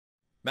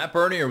Matt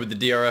Bernier with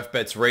the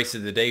DRFBets race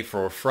of the day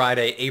for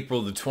Friday,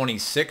 April the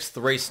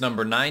 26th. Race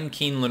number 9,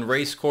 Keeneland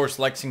Racecourse,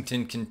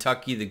 Lexington,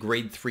 Kentucky, the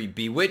Grade 3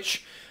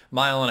 Bewitch.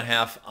 Mile and a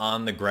half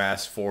on the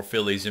grass for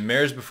fillies and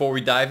mares. Before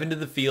we dive into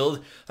the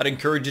field, I'd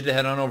encourage you to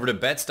head on over to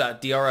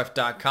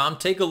bets.drf.com.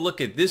 Take a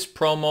look at this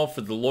promo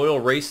for the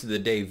loyal race of the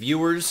day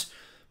viewers.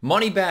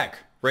 Money back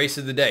race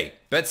of the day.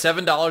 Bet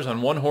 $7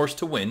 on one horse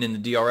to win in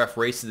the DRF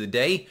race of the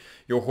day.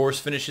 Your horse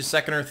finishes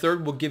second or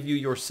third, we'll give you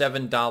your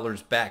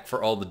 $7 back.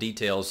 For all the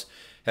details,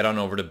 head on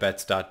over to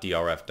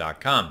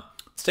bets.drf.com.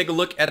 Let's take a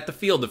look at the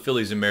field of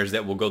fillies and mares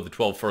that will go the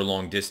 12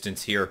 furlong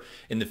distance here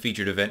in the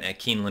featured event at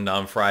Keeneland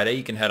on Friday.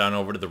 You can head on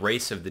over to the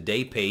Race of the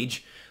Day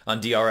page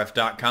on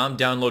drf.com.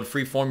 Download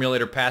free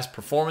formulator past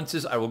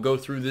performances. I will go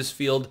through this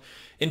field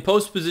in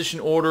post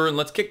position order, and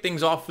let's kick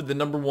things off with the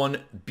number 1,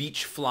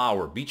 Beach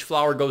Flower. Beach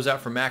Flower goes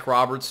out for Mac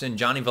Robertson,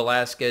 Johnny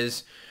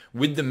Velasquez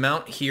with the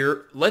mount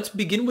here. Let's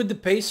begin with the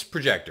pace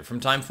projector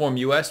from Timeform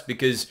US,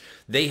 because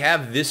they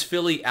have this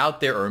filly out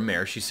there, or a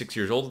mare, she's 6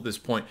 years old at this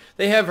point.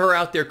 They have her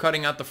out there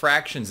cutting out the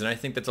fractions, and I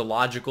think that's a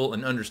logical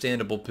and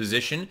understandable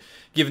position,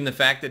 given the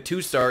fact that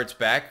 2 starts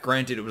back,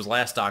 granted it was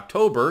last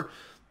October,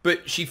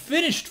 but she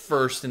finished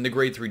first in the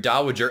Grade 3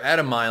 Dowager at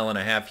a mile and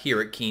a half here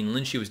at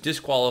Keeneland. She was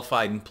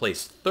disqualified and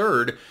placed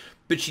third,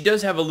 but she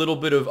does have a little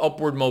bit of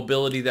upward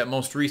mobility. That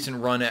most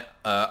recent run at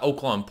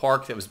Oaklawn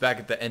Park that was back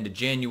at the end of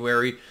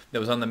January, that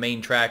was on the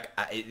main track,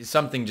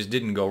 something just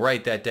didn't go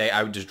right that day.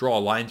 I would just draw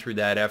a line through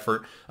that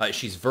effort.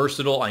 She's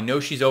versatile. I know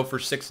she's 0 for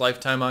 6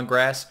 lifetime on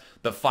grass,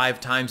 but 5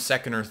 times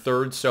second or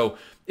third, so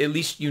at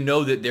least you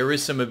know that there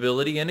is some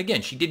ability. And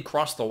again, she did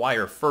cross the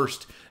wire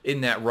first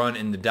in that run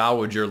in the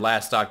Dowager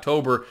last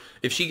October.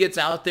 If she gets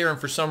out there and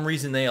for some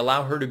reason they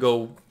allow her to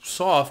go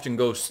soft and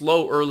go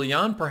slow early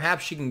on,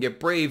 perhaps she can get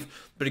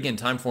brave. But again,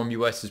 Timeform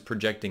US is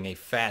projecting a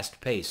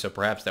fast pace, so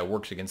perhaps that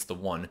works against the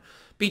 1,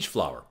 Beach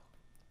Flower.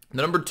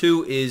 The number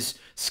 2 is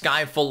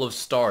Sky Full of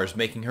Stars,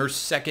 making her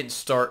second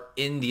start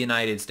in the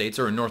United States,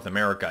 or in North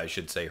America, I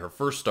should say. Her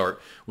first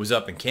start was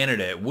up in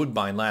Canada at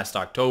Woodbine last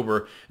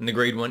October in the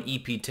Grade 1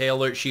 EP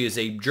Taylor. She is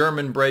a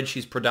German bred.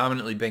 She's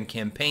predominantly been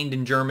campaigned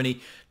in Germany.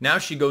 Now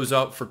she goes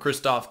up for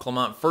Christophe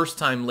Clement. First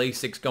time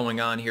Lasix going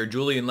on here.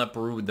 Julian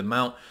Leparoux with the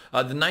mount.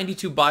 The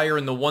 92 buyer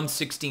and the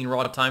 116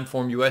 raw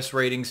Timeform US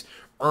ratings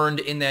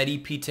earned in that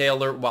EP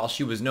Taylor, while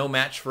she was no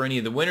match for any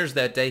of the winners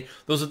that day.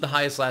 Those are the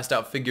highest last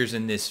out figures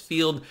in this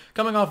field.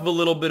 Coming off of a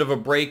little bit of a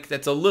break,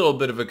 that's a little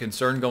bit of a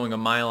concern, going a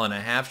mile and a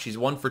half. She's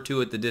 1 for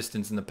 2 at the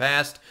distance in the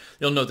past.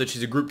 You'll note that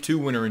she's a Group 2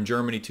 winner in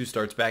Germany, 2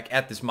 starts back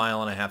at this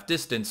mile and a half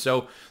distance.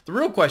 So the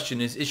real question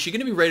is she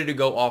going to be ready to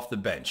go off the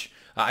bench?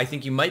 I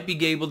think you might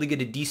be able to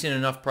get a decent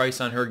enough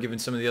price on her given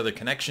some of the other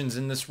connections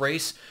in this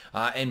race,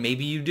 and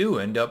maybe you do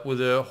end up with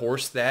a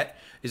horse that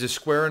is a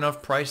square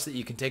enough price that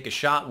you can take a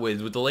shot with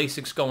the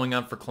Lasix going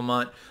on for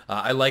Clement.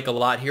 I like a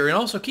lot here. And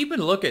also keep a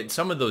look at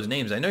some of those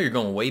names. I know you're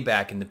going way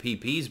back in the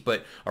PPs,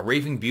 but a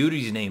Raving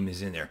Beauty's name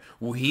is in there.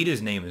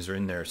 Wahida's name is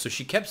in there. So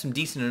she kept some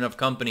decent enough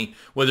company,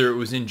 whether it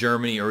was in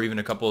Germany or even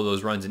a couple of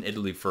those runs in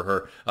Italy for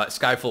her.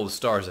 Sky Full of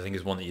Stars, I think,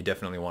 is one that you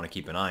definitely want to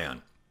keep an eye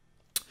on.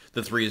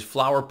 The 3 is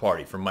Flower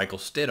Party from Michael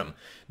Stidham.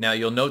 Now,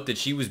 you'll note that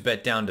she was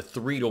bet down to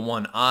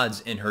 3-1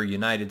 odds in her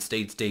United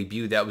States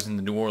debut. That was in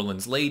the New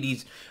Orleans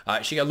Ladies.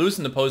 She got loose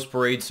in the post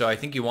parade, so I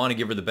think you want to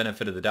give her the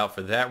benefit of the doubt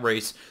for that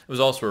race. It was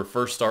also her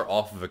first start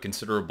off of a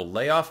considerable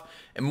layoff.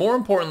 And more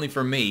importantly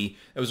for me,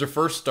 it was her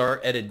first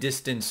start at a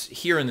distance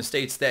here in the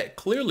States that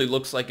clearly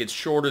looks like it's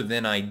shorter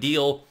than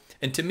ideal.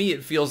 And to me,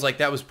 it feels like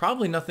that was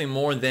probably nothing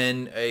more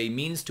than a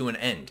means to an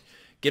end.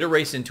 Get a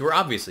race into her.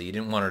 Obviously, you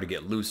didn't want her to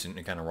get loose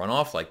and kind of run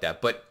off like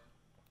that, but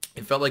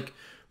it felt like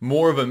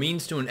more of a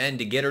means to an end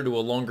to get her to a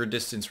longer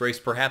distance race.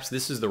 Perhaps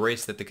this is the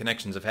race that the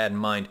connections have had in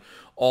mind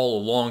all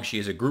along. She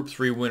is a Group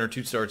 3 winner,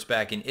 2 starts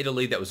back in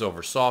Italy. That was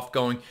over soft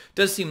going.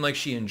 Does seem like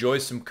she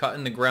enjoys some cut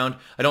in the ground.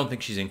 I don't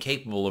think she's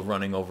incapable of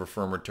running over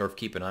firmer turf.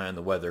 Keep an eye on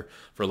the weather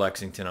for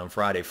Lexington on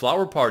Friday.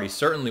 Flower Party,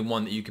 certainly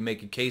one that you can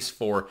make a case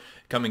for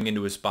coming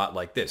into a spot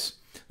like this.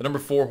 The number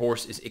 4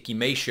 horse is Icky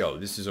May Show.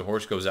 This is a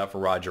horse goes out for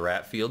Roger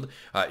Atfield.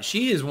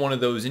 She is one of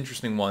those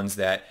interesting ones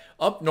that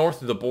up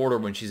north of the border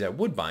when she's at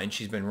Woodbine,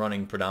 she's been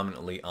running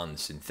predominantly on the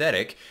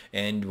synthetic.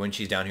 And when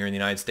she's down here in the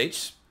United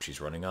States, she's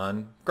running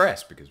on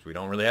grass because we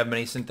don't really have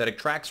many synthetic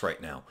tracks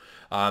right now.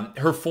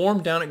 Her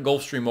form down at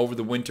Gulfstream over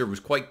the winter was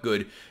quite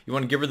good. You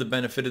want to give her the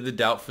benefit of the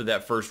doubt for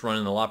that first run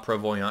in the La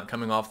Prevoyant,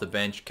 coming off the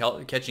bench,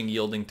 catching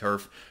yielding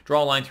turf.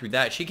 Draw a line through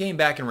that. She came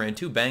back and ran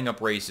 2 bang-up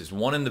races,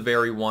 one in the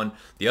Very One,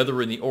 the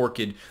other in the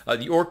Orchid.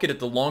 The Orchid at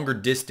the longer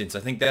distance,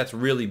 I think that's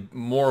really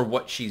more of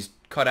what she's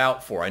cut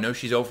out for. I know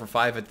she's 0 for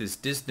 5 at this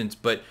distance,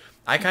 but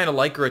I kind of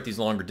like her at these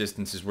longer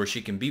distances where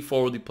she can be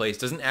forwardly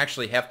placed, doesn't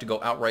actually have to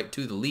go outright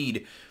to the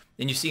lead.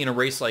 And you see in a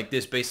race like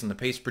this, based on the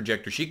pace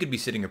projector, she could be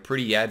sitting a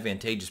pretty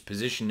advantageous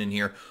position in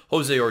here.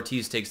 Jose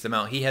Ortiz takes them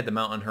out. He had them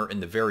out on her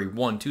in the Very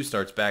One, 2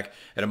 starts back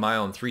at a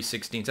mile and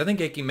 3/16. I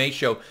think Icky May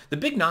Show, the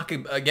big knock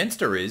against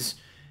her is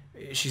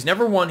she's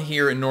never won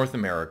here in North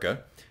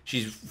America.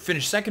 She's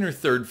finished second or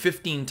third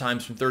 15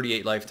 times from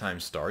 38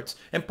 lifetime starts,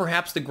 and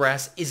perhaps the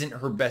grass isn't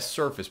her best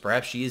surface.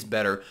 Perhaps she is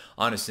better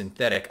on a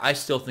synthetic. I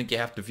still think you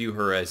have to view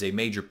her as a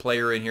major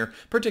player in here,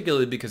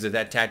 particularly because of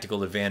that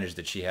tactical advantage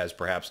that she has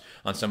perhaps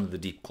on some of the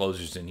deep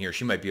closers in here.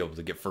 She might be able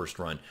to get first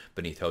run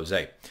beneath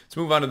Jose. Let's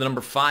move on to the number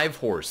 5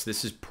 horse.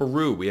 This is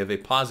Peru. We have a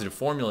positive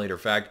formulator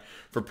fact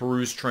for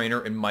Peru's trainer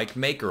and Mike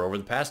Maker. Over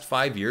the past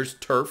 5 years,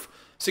 turf,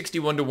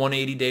 61 to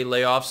 180 day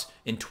layoffs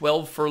in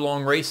 12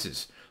 furlong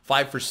races.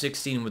 5 for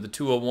 16 with a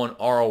 201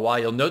 ROI.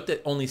 You'll note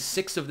that only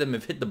 6 of them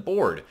have hit the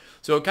board.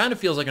 So it kind of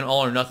feels like an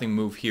all or nothing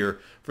move here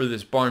for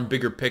this barn.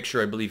 Bigger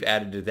picture, I believe,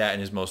 added to that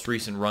in his most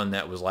recent run.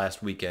 That was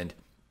last weekend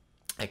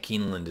at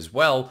Keeneland as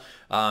well.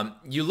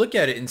 You look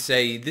at it and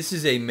say, this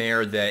is a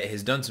mare that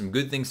has done some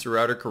good things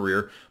throughout her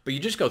career, but you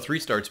just go 3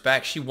 starts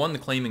back. She won the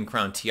Claiming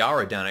Crown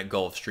Tiara down at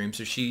Gulfstream,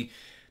 so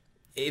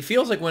it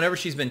feels like whenever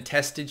she's been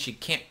tested, she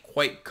can't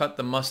quite cut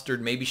the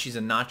mustard. Maybe she's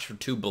a notch or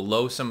 2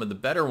 below some of the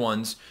better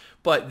ones,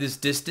 but this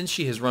distance,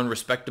 she has run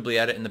respectably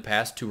at it in the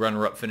past. 2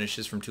 runner-up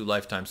finishes from 2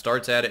 lifetime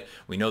starts at it.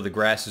 We know the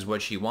grass is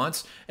what she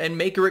wants. And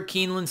Maker at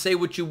Keeneland, say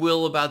what you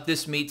will about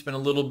this meet. It's been a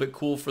little bit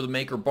cool for the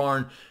Maker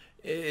barn.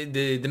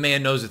 The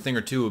man knows a thing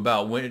or two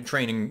about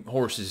training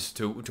horses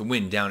to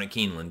win down at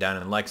Keeneland,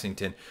 down in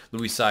Lexington.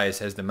 Luis Saez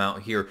has the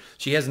mount here.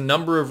 She has a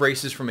number of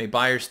races from a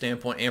buyer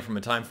standpoint and from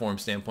a time form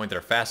standpoint that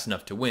are fast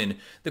enough to win.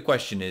 The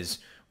question is,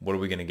 what are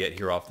we going to get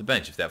here off the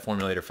bench? If that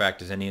formulator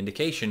fact is any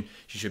indication,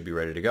 she should be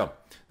ready to go.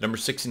 Number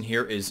 6 in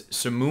here is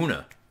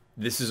Samuna.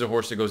 This is a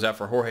horse that goes out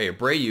for Jorge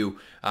Abreu.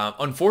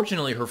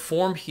 Unfortunately, her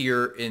form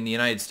here in the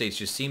United States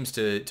just seems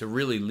to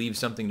really leave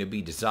something to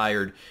be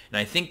desired. And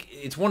I think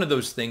it's one of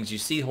those things. You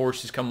see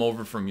horses come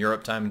over from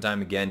Europe time and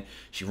time again.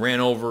 She ran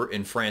over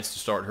in France to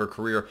start her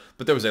career,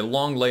 but there was a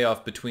long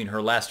layoff between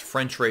her last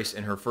French race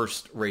and her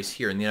first race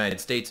here in the United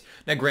States.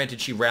 Now,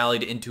 granted, she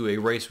rallied into a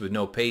race with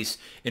no pace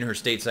in her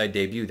stateside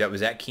debut. That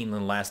was at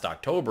Keeneland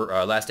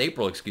last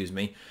April, excuse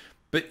me.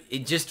 But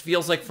it just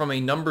feels like from a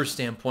numbers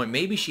standpoint,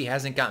 maybe she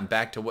hasn't gotten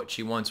back to what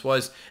she once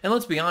was. And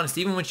let's be honest,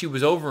 even when she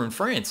was over in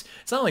France,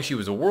 it's not like she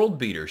was a world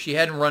beater. She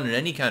hadn't run in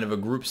any kind of a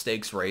group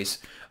stakes race.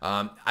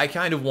 I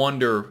kind of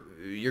wonder,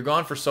 you're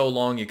gone for so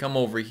long, you come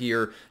over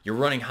here, you're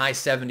running high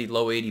 70,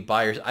 low 80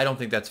 buyers. I don't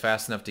think that's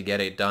fast enough to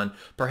get it done.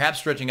 Perhaps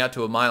stretching out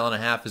to 1.5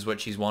 miles is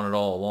what she's wanted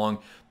all along.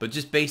 But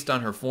just based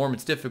on her form,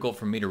 it's difficult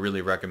for me to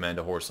really recommend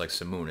a horse like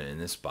Samuna in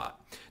this spot.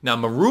 Now,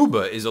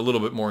 Maruba is a little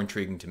bit more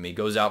intriguing to me.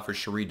 Goes out for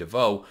Cherie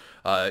DeVaux.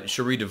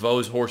 Cherie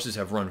DeVaux's horses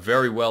have run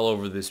very well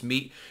over this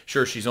meet.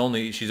 Sure, she's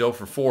 0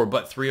 for 4,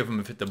 but 3 of them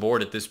have hit the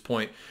board at this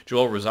point.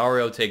 Joel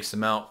Rosario takes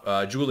them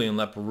out. Julien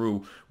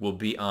Leparoux will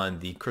be on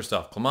the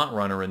Christophe Clement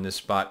runner in this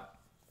spot.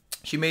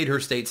 She made her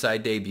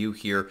stateside debut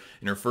here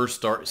in her first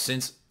start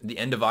since the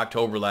end of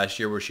October last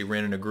year, where she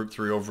ran in a Group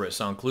 3 over at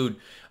Saint-Cloud.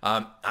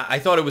 I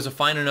thought it was a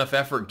fine enough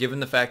effort, given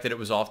the fact that it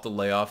was off the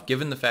layoff,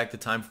 given the fact that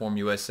Timeform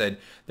US said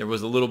there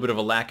was a little bit of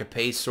a lack of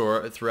pace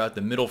throughout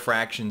the middle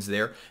fractions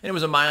there, and it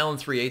was 1 mile and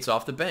 3/8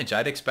 off the bench.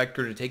 I'd expect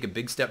her to take a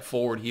big step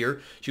forward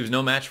here. She was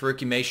no match for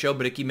Icky Mayshow,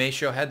 but Icky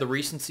Mayshow had the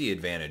recency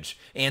advantage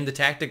and the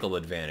tactical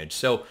advantage.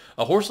 So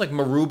a horse like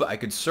Maruba, I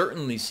could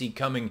certainly see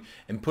coming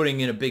and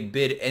putting in a big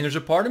bid, and there's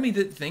a part of me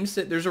that thinks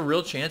that there's a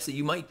real chance that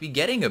you might be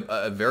getting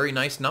a very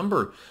nice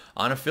number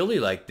on a filly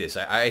like this.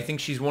 I think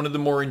she's one of the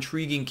more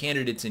intriguing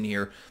candidates in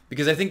here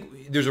because I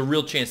think there's a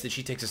real chance that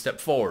she takes a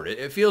step forward.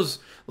 It feels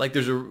like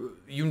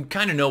you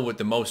kind of know what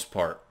the most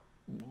part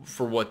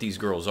for what these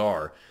girls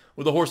are.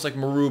 With a horse like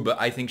Maruba,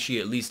 I think she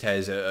at least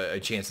has a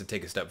chance to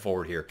take a step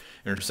forward here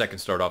in her second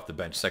start off the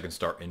bench, second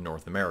start in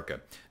North America.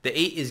 The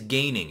 8 is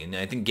Gaining, and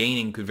I think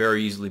Gaining could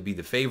very easily be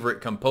the favorite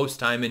come post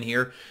time in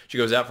here. She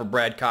goes out for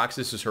Brad Cox.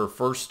 This is her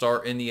first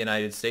start in the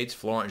United States.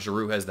 Florent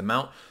Giroux has the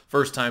mount.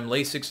 First time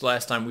Lasix.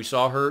 Last time we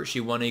saw her, she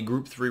won a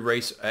Group 3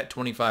 race at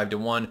 25 to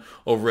 1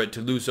 over at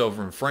Toulouse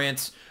over in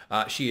France.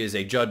 She is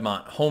a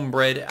Juddmonte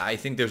homebred. I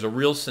think there's a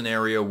real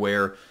scenario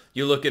where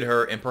you look at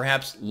her and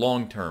perhaps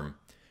long term,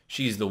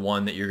 she's the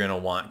one that you're going to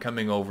want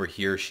coming over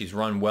here. She's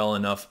run well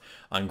enough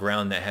on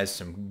ground that has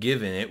some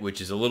give in it, which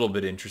is a little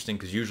bit interesting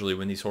because usually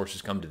when these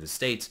horses come to the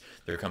States,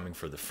 they're coming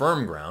for the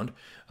firm ground.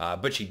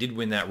 But she did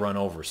win that run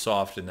over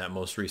soft in that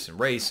most recent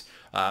race.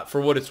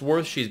 For what it's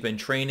worth, she's been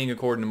training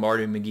according to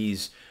Martin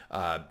McGee's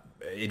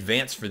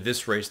advance for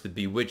this race, the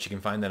Bewitch. You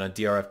can find that on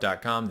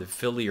DRF.com. The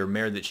filly or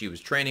mare that she was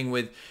training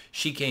with,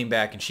 she came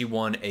back and she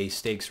won a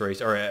stakes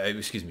race, or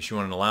excuse me, she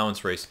won an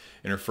allowance race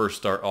in her first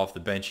start off the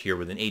bench here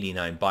with an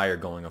 89 buyer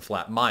going a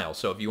flat mile.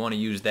 So if you want to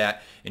use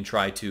that and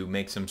try to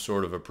make some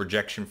sort of a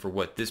projection for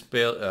what this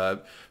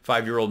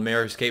 5-year-old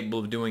mare is capable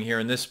of doing here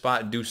in this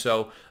spot, do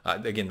so.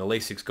 Again, the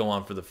Lasix go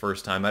on for the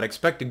first time. I'd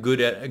expect a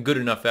good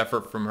enough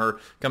effort from her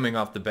coming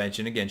off the bench.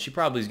 And again, she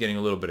probably is getting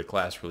a little bit of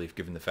class relief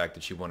given the fact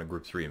that she won a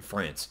Group 3 in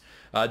France.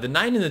 The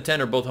 9 and the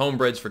 10 are both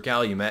homebreds for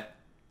Calumet.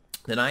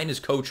 The 9 is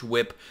Coach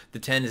Whip. The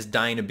 10 is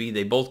Dinah B.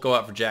 They both go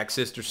out for Jack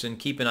Sisterson.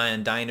 Keep an eye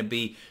on Dinah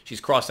B.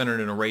 She's cross-entered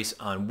in a race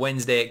on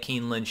Wednesday at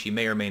Keeneland. She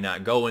may or may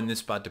not go in this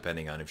spot,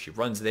 depending on if she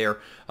runs there.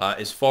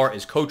 As far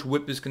as Coach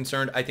Whip is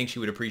concerned, I think she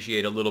would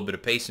appreciate a little bit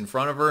of pace in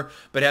front of her.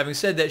 But having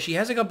said that, she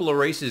has a couple of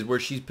races where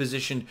she's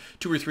positioned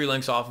 2 or 3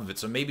 lengths off of it,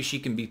 so maybe she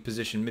can be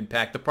positioned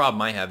mid-pack. The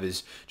problem I have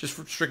is,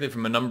 just strictly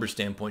from a number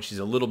standpoint, she's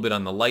a little bit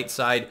on the light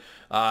side.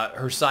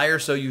 Her sire,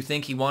 so you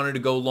think he wanted to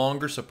go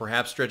longer, so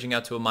perhaps stretching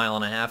out to 1.5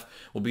 miles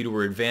will be to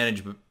her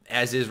advantage, but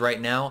as is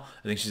right now,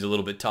 I think she's a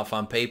little bit tough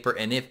on paper.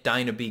 And if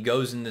Dinah B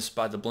goes in this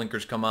spot, the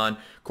blinkers come on.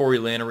 Corey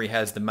Lannery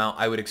has the mount.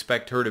 I would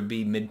expect her to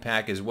be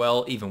mid-pack as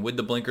well, even with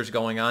the blinkers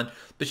going on.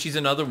 But she's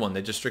another one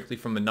that just strictly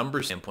from a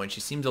number standpoint,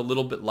 she seems a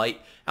little bit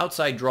light.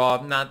 Outside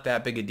draw, not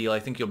that big a deal. I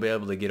think you'll be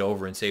able to get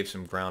over and save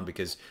some ground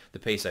because the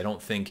pace, I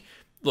don't think...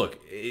 Look,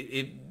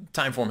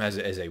 time form has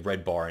a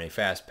red bar and a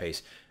fast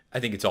pace. I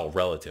think it's all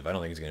relative. I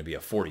don't think it's going to be a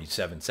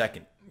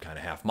 47-second kind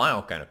of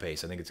half-mile kind of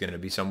pace. I think it's going to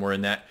be somewhere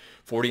in that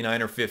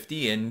 49 or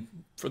 50, and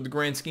for the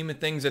grand scheme of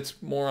things,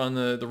 that's more on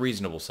the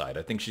reasonable side.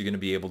 I think she's going to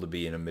be able to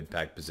be in a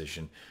mid-pack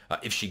position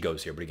if she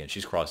goes here. But again,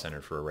 she's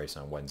cross-entered for a race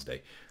on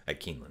Wednesday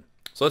at Keeneland.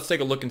 So let's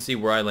take a look and see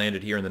where I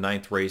landed here in the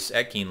 9th race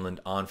at Keeneland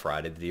on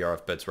Friday, the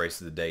DRFBets race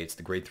of the day. It's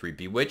the Grade 3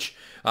 Bewitch.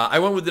 I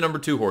went with the number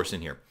 2 horse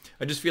in here.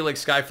 I just feel like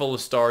Sky Full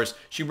of Stars,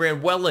 she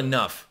ran well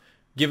enough,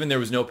 given there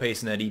was no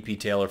pace in that EP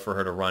Taylor for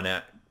her to run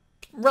at.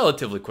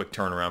 Relatively quick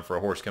turnaround for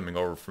a horse coming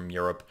over from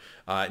Europe.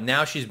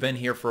 Now she's been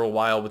here for a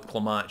while with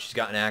Clement. She's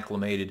gotten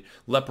acclimated.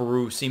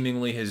 Leperoux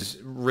seemingly has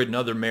ridden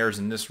other mares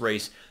in this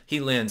race.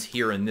 He lands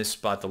here in this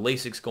spot. The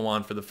Lasix go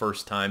on for the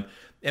first time,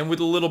 and with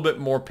a little bit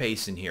more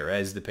pace in here,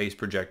 as the pace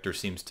projector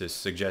seems to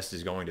suggest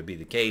is going to be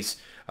the case.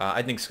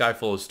 I think Sky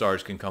Full of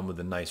Stars can come with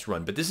a nice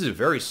run. But this is a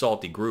very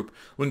salty group.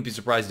 Wouldn't be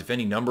surprised if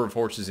any number of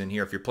horses in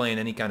here, if you're playing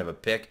any kind of a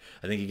pick,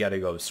 I think you got to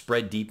go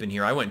spread deep in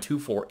here. I went 2,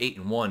 4, 8,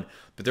 and 1,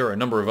 but there are a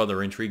number of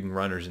other intriguing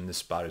runners in this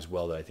spot as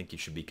well that I think you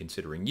should be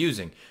considering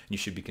using. You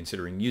should be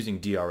considering using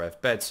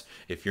DRFBets.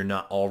 If you're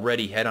not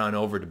already, head on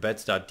over to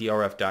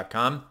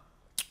bets.drf.com.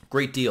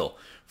 Great deal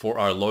for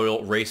our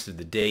loyal Race of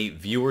the Day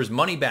viewers.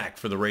 Money back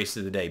for the Race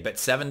of the Day. Bet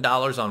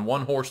 $7 on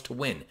one horse to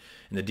win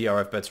in the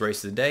DRFBets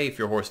Race of the Day. If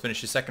your horse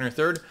finishes 2nd or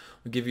 3rd,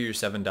 we'll give you your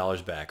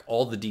 $7 back.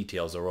 All the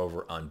details are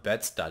over on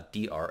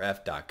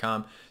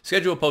bets.drf.com.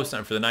 Schedule a post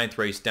time for the 9th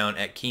race down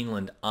at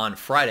Keeneland on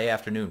Friday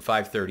afternoon,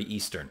 5:30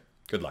 Eastern.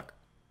 Good luck.